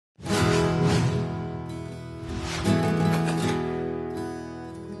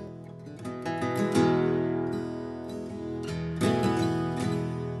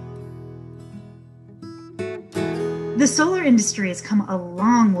The solar industry has come a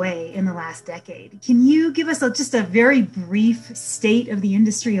long way in the last decade. Can you give us just a very brief state of the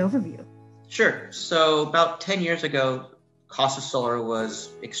industry overview? Sure. So about 10 years ago, cost of solar was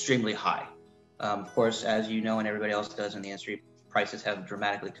extremely high. Of course, as you know, and everybody else does in the industry, prices have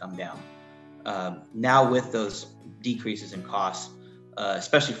dramatically come down. Now with those decreases in costs,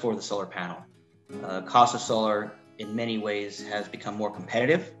 especially for the solar panel, cost of solar in many ways has become more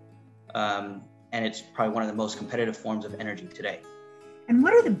competitive. And it's probably one of the most competitive forms of energy today. And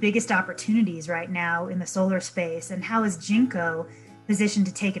what are the biggest opportunities right now in the solar space, and how is Jinko positioned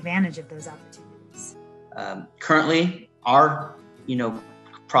to take advantage of those opportunities? Currently, our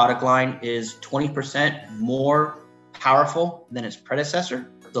product line is 20% more powerful than its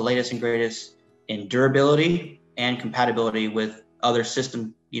predecessor, the latest and greatest in durability and compatibility with other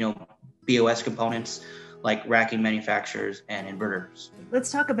system, BOS components like racking manufacturers and inverters.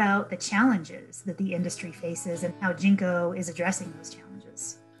 Let's talk about the challenges that the industry faces and how Jinko is addressing those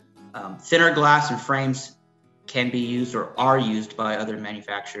challenges. Thinner glass and frames can be used or are used by other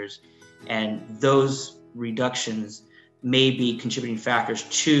manufacturers, and those reductions may be contributing factors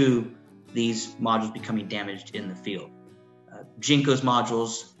to these modules becoming damaged in the field. Jinko's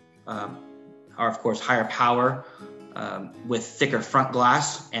modules are, of course, higher power with thicker front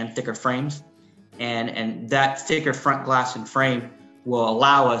glass and thicker frames. And that thicker front glass and frame will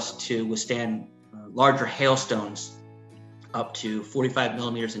allow us to withstand larger hailstones up to 45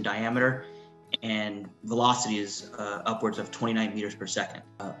 millimeters in diameter and velocities upwards of 29 meters per second.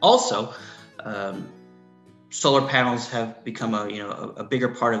 Also, solar panels have become a bigger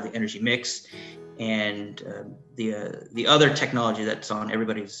part of the energy mix, and the other technology that's on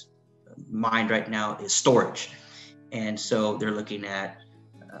everybody's mind right now is storage. And so they're looking at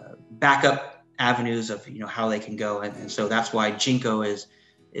backup avenues of how they can go, and so that's why Jinko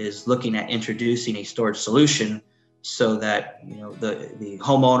is looking at introducing a storage solution so that the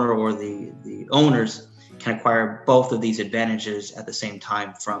homeowner or the owners can acquire both of these advantages at the same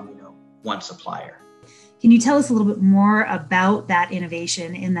time from one supplier. Can you tell us a little bit more about that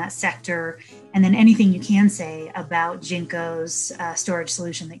innovation in that sector, and then anything you can say about Jinko's storage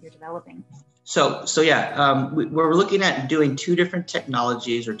solution that you're developing? So yeah, we're looking at doing two different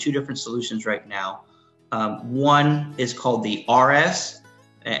technologies or two different solutions right now. One is called the RS,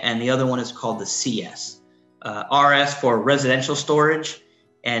 and the other one is called the CS. RS for residential storage,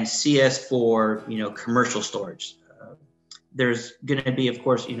 and CS for commercial storage. There's going to be, of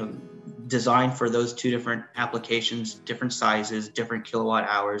course, designed for those two different applications, different sizes, different kilowatt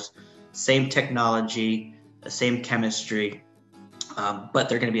hours, same technology, same chemistry. But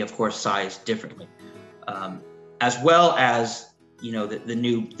they're going to be, of course, sized differently, as well as the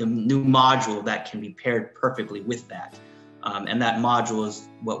new module that can be paired perfectly with that, and that module is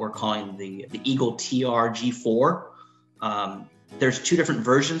what we're calling the Eagle TR G4. There's two different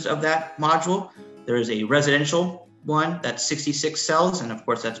versions of that module. There is a residential one that's 66 cells, and of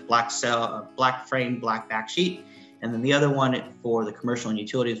course that's black frame, black backsheet, and then the other one for the commercial and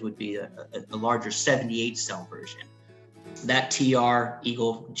utilities would be a larger 78 cell version. That TR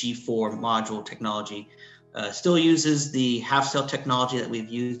Eagle G4 module technology still uses the half cell technology that we've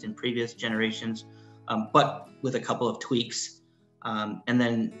used in previous generations, but with a couple of tweaks. And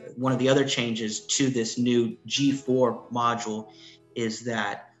then one of the other changes to this new G4 module is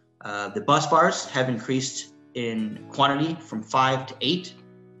that the bus bars have increased in quantity from 5 to 8.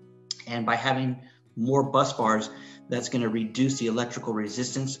 And by having more bus bars, that's going to reduce the electrical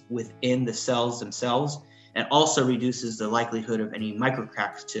resistance within the cells themselves, and also reduces the likelihood of any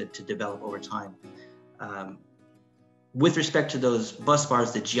microcracks to develop over time. With respect to those bus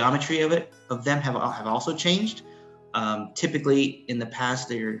bars, the geometry of them have also changed. Typically, in the past,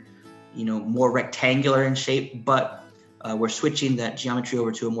 they're more rectangular in shape, but we're switching that geometry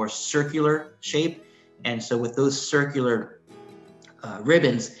over to a more circular shape. And so with those circular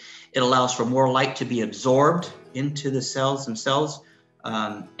ribbons, it allows for more light to be absorbed into the cells themselves,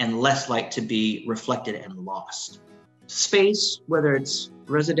 and less light to be reflected and lost. Space, whether it's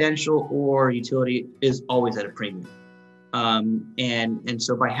residential or utility, is always at a premium. And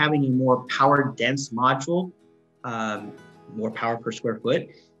so by having a more power dense module, more power per square foot,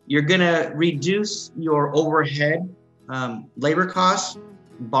 you're going to reduce your overhead labor costs,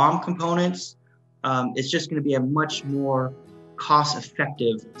 BOM components. It's just going to be a much more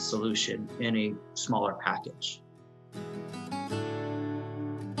cost-effective solution in a smaller package.